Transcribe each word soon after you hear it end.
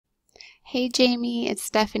Hey Jamie, it's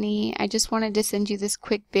Stephanie. I just wanted to send you this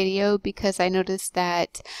quick video because I noticed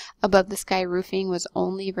that Above the Sky Roofing was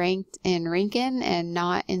only ranked in Rankin and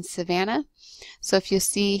not in Savannah. So if you'll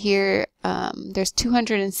see here, there's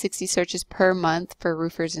 260 searches per month for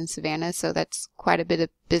roofers in Savannah, so that's quite a bit of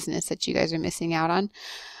business that you guys are missing out on.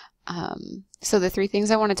 So the three things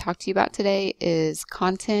I want to talk to you about today is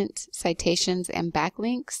content, citations, and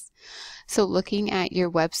backlinks. So looking at your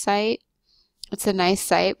website, it's a nice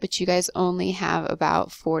site, but you guys only have about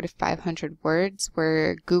 400 to 500 words,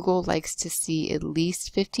 where Google likes to see at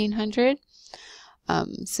least 1,500.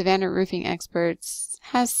 Savannah Roofing Experts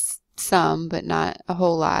has some, but not a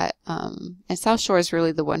whole lot. And South Shore is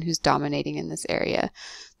really the one who's dominating in this area.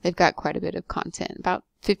 They've got quite a bit of content, about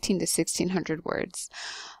 1,500 to 1,600 words.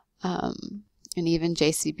 And even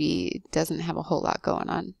JCB doesn't have a whole lot going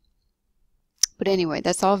on. But anyway,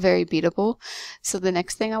 that's all very beatable. So the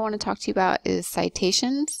next thing I want to talk to you about is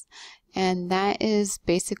citations, and that is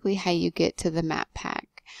basically how you get to the map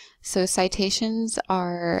pack. So citations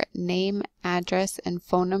are name, address, and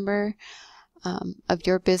phone number of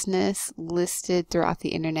your business listed throughout the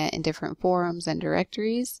internet in different forums and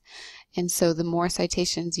directories. And so the more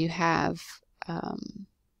citations you have,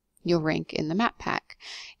 you'll rank in the map pack.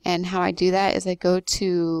 And how I do that is I go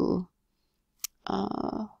to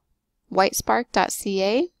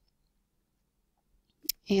whitespark.ca,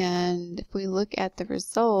 and if we look at the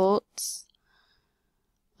results,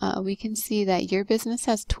 we can see that your business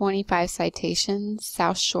has 25 citations,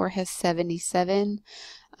 South Shore has 77,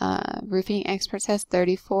 Roofing Experts has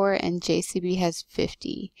 34, and JCB has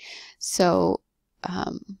 50. So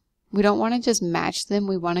we don't want to just match them,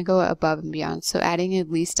 we want to go above and beyond. So adding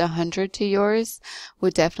at least 100 to yours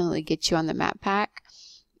would definitely get you on the map pack.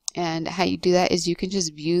 And how you do that is you can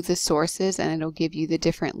just view the sources, and it'll give you the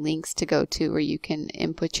different links to go to where you can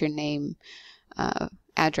input your name,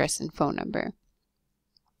 address, and phone number.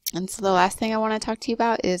 And so the last thing I want to talk to you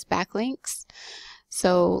about is backlinks.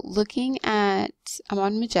 So looking at, I'm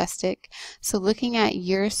on Majestic, so looking at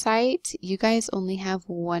your site, you guys only have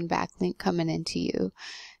one backlink coming into you.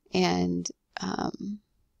 And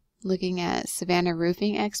looking at Savannah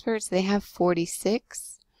Roofing Experts, they have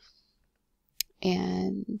 46.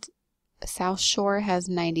 And South Shore has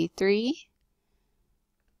 93,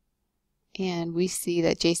 and we see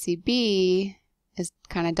that JCB is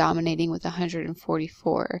kind of dominating with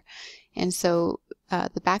 144. And so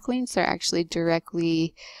the backlinks are actually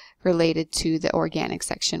directly related to the organic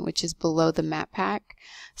section, which is below the map pack.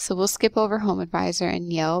 So we'll skip over Home Advisor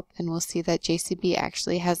and Yelp, and we'll see that JCB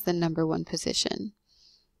actually has the #1 position.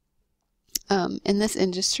 In this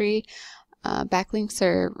industry, backlinks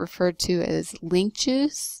are referred to as link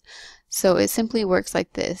juice. So it simply works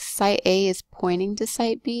like this. Site A is pointing to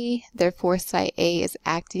Site B, therefore Site A is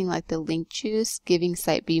acting like the link juice, giving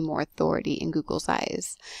Site B more authority in Google's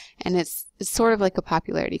eyes. And it's sort of like a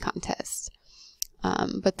popularity contest.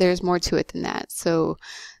 But there's more to it than that. So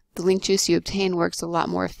the link juice you obtain works a lot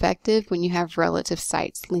more effective when you have relative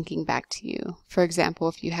sites linking back to you. For example,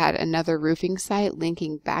 if you had another roofing site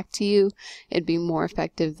linking back to you, it'd be more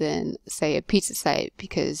effective than, say, a pizza site,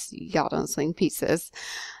 because y'all don't sling pizzas.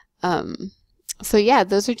 So yeah,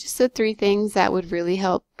 those are just the three things that would really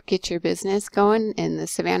help get your business going in the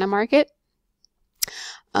Savannah market.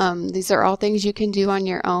 These are all things you can do on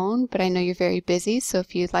your own, but I know you're very busy, so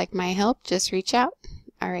if you'd like my help, just reach out.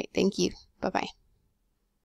 All right, thank you. Bye-bye.